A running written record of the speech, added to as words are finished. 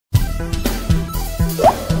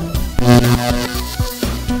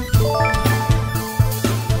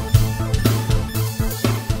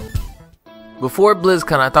Before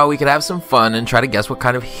BlizzCon, I thought we could have some fun and try to guess what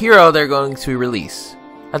kind of hero they're going to release.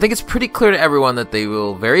 I think it's pretty clear to everyone that they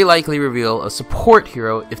will very likely reveal a support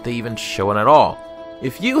hero if they even show one at all.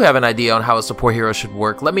 If you have an idea on how a support hero should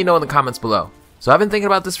work, let me know in the comments below. So I've been thinking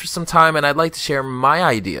about this for some time, and I'd like to share my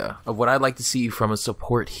idea of what I'd like to see from a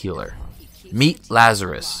support healer. Meet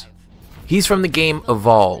Lazarus. He's from the game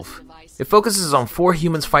Evolve. It focuses on 4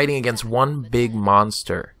 humans fighting against one big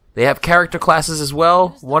monster. They have character classes as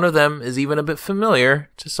well. One of them is even a bit familiar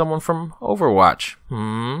to someone from Overwatch.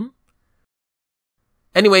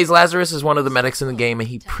 Anyways, Lazarus is one of the medics in the game, and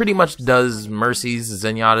he pretty much does Mercy's,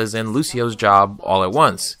 Zenyatta's, and Lucio's job all at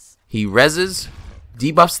once. He reses,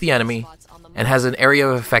 debuffs the enemy, and has an area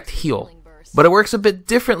of effect heal. But it works a bit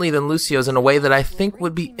differently than Lucio's in a way that I think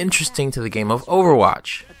would be interesting to the game of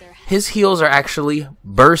Overwatch. His heals are actually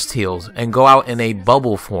burst heals and go out in a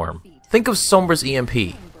bubble form. Think of Sombra's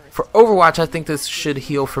EMP. For Overwatch, I think this should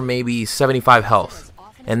heal for maybe 75 health.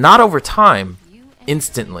 And not over time,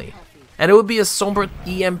 instantly. And it would be a Sombra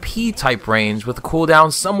EMP type range with a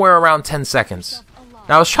cooldown somewhere around 10 seconds.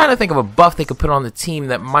 Now I was trying to think of a buff they could put on the team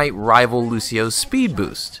that might rival Lucio's speed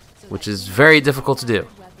boost, which is very difficult to do.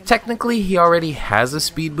 Technically, he already has a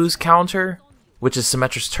speed boost counter, which is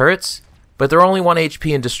Symmetra's turrets, but they're only 1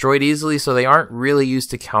 HP and destroyed easily, so they aren't really used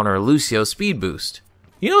to counter Lucio's speed boost.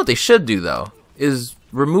 You know what they should do though, is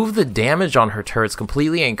remove the damage on her turrets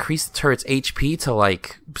completely and increase the turret's HP to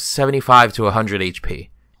like 75 to 100 HP.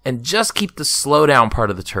 And just keep the slowdown part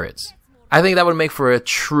of the turrets. I think that would make for a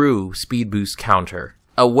true speed boost counter.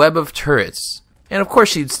 A web of turrets. And of course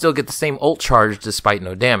she'd still get the same ult charge despite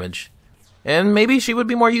no damage. And maybe she would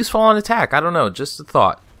be more useful on attack, I don't know, just a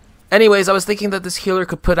thought. Anyways, I was thinking that this healer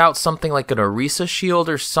could put out something like an Orisa shield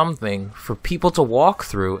or something for people to walk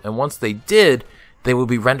through, and once they did, they would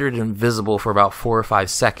be rendered invisible for about 4 or 5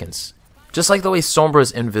 seconds. Just like the way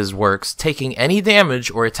Sombra's invis works, taking any damage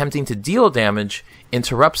or attempting to deal damage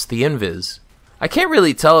interrupts the invis. I can't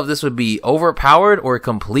really tell if this would be overpowered or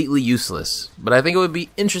completely useless, but I think it would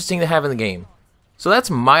be interesting to have in the game. So that's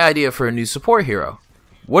my idea for a new support hero.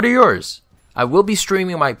 What are yours? I will be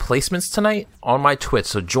streaming my placements tonight on my Twitch,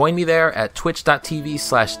 so join me there at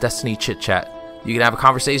twitch.tv/destinychitchat. You can have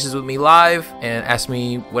conversations with me live and ask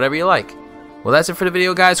me whatever you like. Well, that's it for the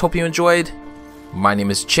video, guys. Hope you enjoyed. My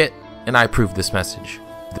name is Chit, and I approve this message.